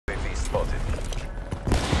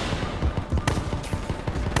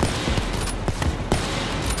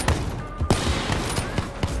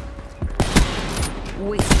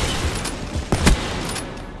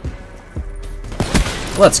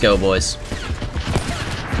Let's go, boys.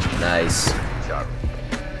 Nice.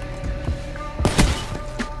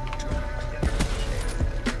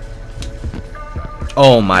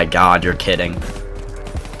 Oh my god, you're kidding.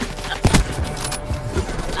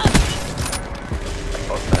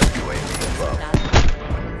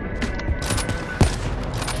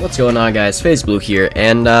 What's going on, guys? Bloo here,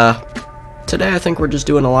 and today I think we're just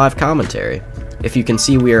doing a live commentary. If you can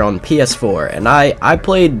see, we are on PS4, and I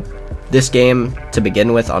played this game to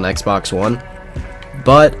begin with on Xbox One,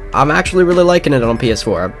 but I'm actually really liking it on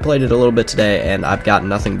PS4. I played it a little bit today, and I've got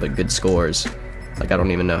nothing but good scores. Like, I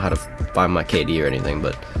don't even know how to find my KD or anything,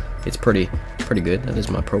 but it's pretty good. That is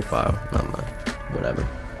my profile, not my whatever.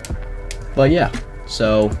 But yeah,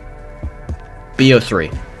 so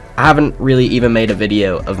BO3. I haven't really even made a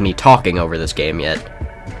video of me talking over this game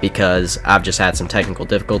yet, because I've just had some technical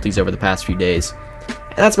difficulties over the past few days,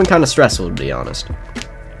 and that's been kind of stressful, to be honest.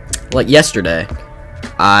 Like yesterday,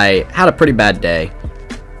 I had a pretty bad day.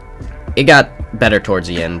 It got better towards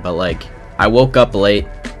the end, but like, I woke up late,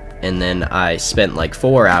 and then I spent like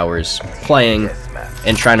 4 hours playing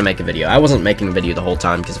and trying to make a video. I wasn't making a video the whole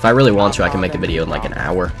time, because if I really want to, I can make a video in like an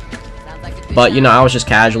hour. But, you know, I was just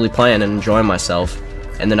casually playing and enjoying myself.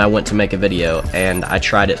 And then I went to make a video, and I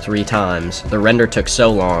tried it 3 times. The render took so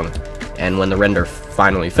long, and when the render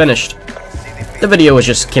finally finished, the video was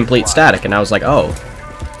just complete static, and I was like, oh,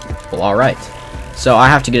 well, alright. So I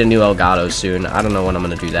have to get a new Elgato soon. I don't know when I'm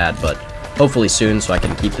going to do that, but hopefully soon, so I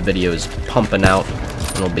can keep the videos pumping out,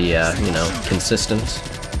 and it'll be, you know, consistent.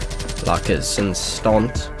 Like is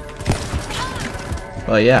instant.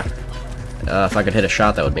 But yeah, if I could hit a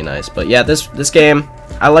shot, that would be nice. But yeah, this game,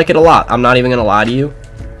 I like it a lot. I'm not even going to lie to you.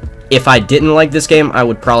 If I didn't like this game, I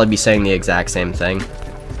would probably be saying the exact same thing.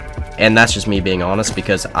 And that's just me being honest,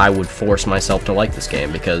 because I would force myself to like this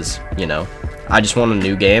game, because, you know, I just want a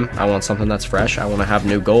new game. I want something that's fresh. I want to have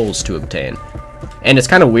new goals to obtain. And it's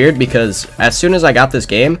kind of weird, because as soon as I got this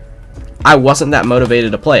game, I wasn't that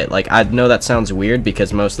motivated to play it. Like, I know that sounds weird,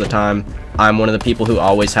 because most of the time, I'm one of the people who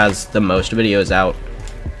always has the most videos out,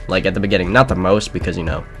 like, at the beginning. Not the most, because, you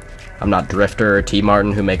know, I'm not Drifter or T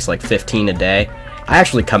Martin, who makes like 15 a day. I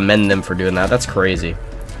actually commend them for doing that. That's crazy.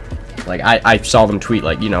 Like, I saw them tweet,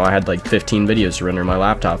 like, you know, I had like 15 videos to render, my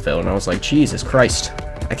laptop failed, and I was like, Jesus Christ,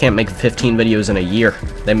 I can't make 15 videos in a year.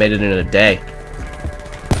 They made it in a day.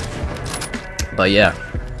 But yeah,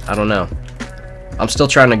 I don't know. I'm still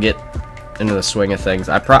trying to get into the swing of things.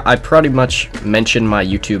 I pretty much mention my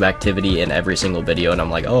YouTube activity in every single video, and I'm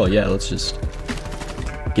like, oh yeah, let's just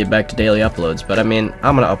get back to daily uploads. But I mean,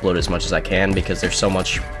 I'm gonna upload as much as I can, because there's so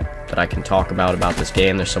much that I can talk about this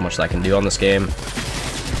game. There's so much that I can do on this game,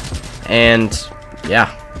 and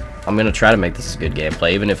yeah, I'm gonna try to make this a good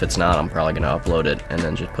gameplay. Even if it's not, I'm probably gonna upload it and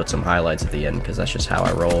then just put some highlights at the end, because that's just how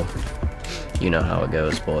I roll. You know how it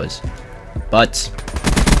goes, boys. But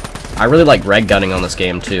I really like red gunning on this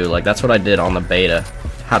game too. Like, that's what I did on the beta.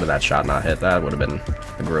 How did that shot not hit? That would have been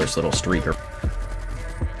a gross little streaker.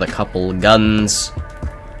 A couple guns.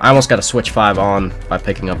 I almost got a Switch 5 on by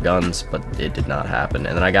picking up guns, but it did not happen.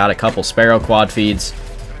 And then I got a couple Sparrow quad feeds,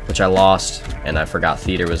 which I lost, and I forgot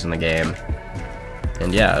Theater was in the game.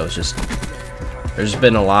 And yeah, it was just, there's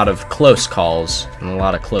been a lot of close calls and a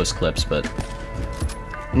lot of close clips, but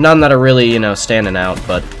none that are really, you know, standing out.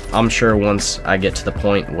 But I'm sure once I get to the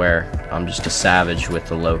point where I'm just a savage with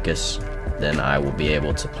the Locust, then I will be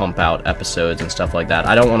able to pump out episodes and stuff like that.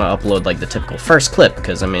 I don't want to upload like the typical first clip,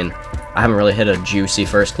 because I mean, I haven't really hit a juicy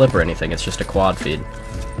first clip or anything. It's just a quad feed.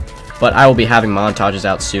 But I will be having montages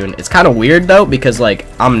out soon. It's kind of weird though, because like,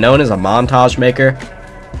 I'm known as a montage maker,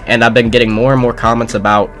 and I've been getting more and more comments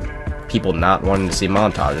about people not wanting to see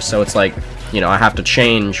montages. So it's like, you know, I have to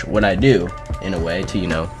change what I do in a way to, you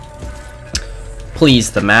know,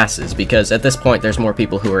 please the masses, because at this point there's more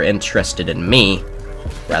people who are interested in me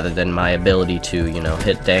rather than my ability to, you know,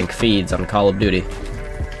 hit dank feeds on Call of Duty.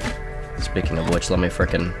 Speaking of which, let me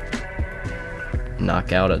frickin'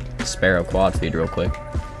 knock out a Sparrow quad feed real quick.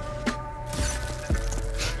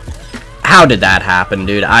 How did that happen,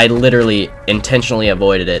 dude? I literally intentionally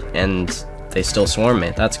avoided it, and they still swarm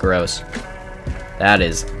me. That's gross. That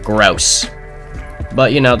is gross.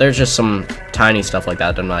 But, you know, there's just some tiny stuff like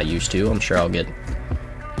that I'm not used to. I'm sure I'll get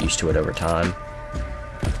used to it over time.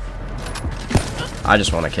 I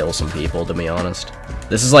just want to kill some people, to be honest.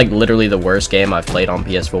 This is, like, literally the worst game I've played on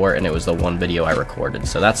PS4, and it was the one video I recorded.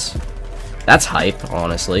 So that's hype,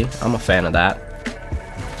 honestly. I'm a fan of that.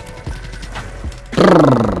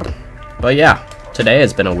 But yeah, today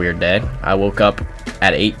has been a weird day. I woke up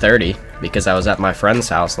at 8:30 because I was at my friend's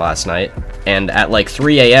house last night, and at like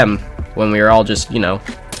 3 a.m. when we were all just, you know,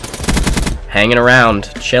 hanging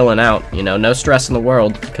around, chilling out, you know, no stress in the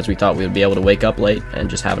world, because we thought we would be able to wake up late and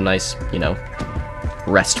just have a nice, you know,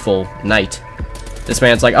 restful night. This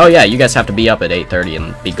man's like, oh yeah, you guys have to be up at 8:30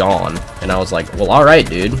 and be gone. And I was like, well, alright,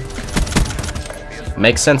 dude.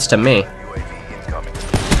 Makes sense to me.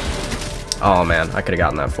 Oh man, I could have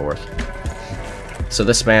gotten that fourth. So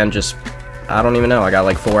this man just, I don't even know, I got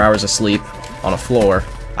like 4 hours of sleep on a floor.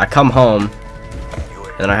 I come home,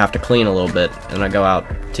 and then I have to clean a little bit, and I go out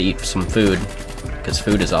to eat some food, because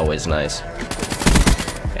food is always nice.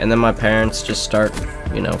 And then my parents just start,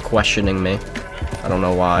 you know, questioning me. I don't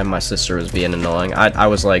know why. My sister was being annoying. I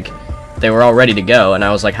was like, they were all ready to go, and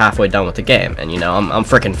I was like halfway done with the game, and you know, I'm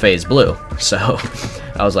freaking phase Blue, so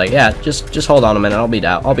I was like, yeah, just hold on a minute,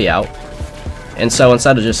 I'll be out. And so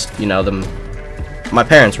instead of just, you know, my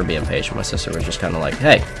parents were being patient, my sister was just kind of like,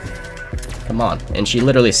 hey, come on. And she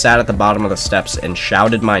literally sat at the bottom of the steps and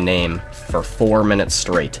shouted my name for 4 minutes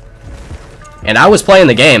straight. And I was playing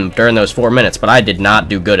the game during those 4 minutes, but I did not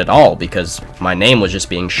do good at all, because my name was just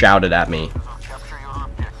being shouted at me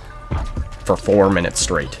for 4 minutes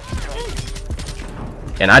straight.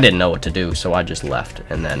 And I didn't know what to do, so I just left.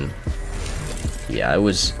 And then, yeah, it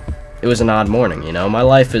was an odd morning, you know? My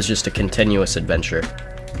life is just a continuous adventure.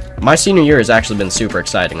 My senior year has actually been super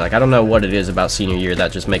exciting. Like, I don't know what it is about senior year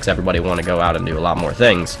that just makes everybody want to go out and do a lot more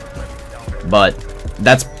things. But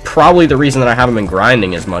that's probably the reason that I haven't been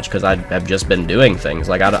grinding as much, because I have just been doing things.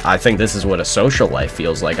 Like, I think this is what a social life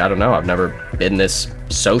feels like. I don't know. I've never been this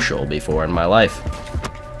social before in my life.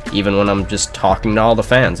 Even when I'm just talking to all the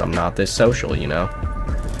fans, I'm not this social, you know?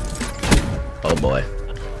 Oh boy.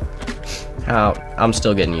 I'm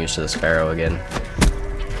still getting used to the Sparrow again.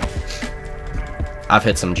 I've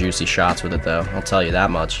hit some juicy shots with it, though. I'll tell you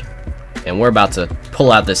that much. And we're about to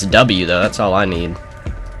pull out this W, though. That's all I need.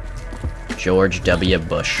 George W.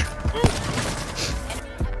 Bush.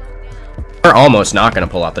 We're almost not going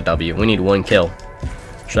to pull out the W. We need 1 kill.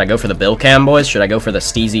 Should I go for the Bill cam, boys? Should I go for the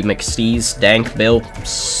Steezy McSteez Dank Bill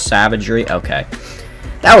savagery? Okay.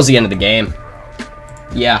 That was the end of the game.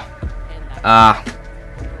 Yeah. I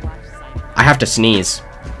have to sneeze.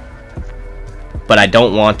 But I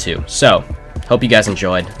don't want to. So, hope you guys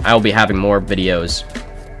enjoyed. I will be having more videos.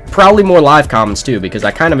 Probably more live comments, too, because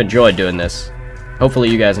I kind of enjoyed doing this. Hopefully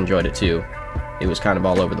you guys enjoyed it, too. It was kind of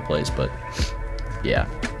all over the place, but yeah.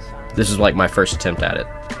 This is like my first attempt at it.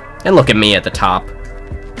 And look at me at the top.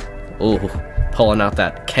 Ooh, pulling out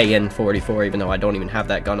that KN-44, even though I don't even have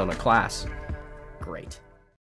that gun on a class. Great.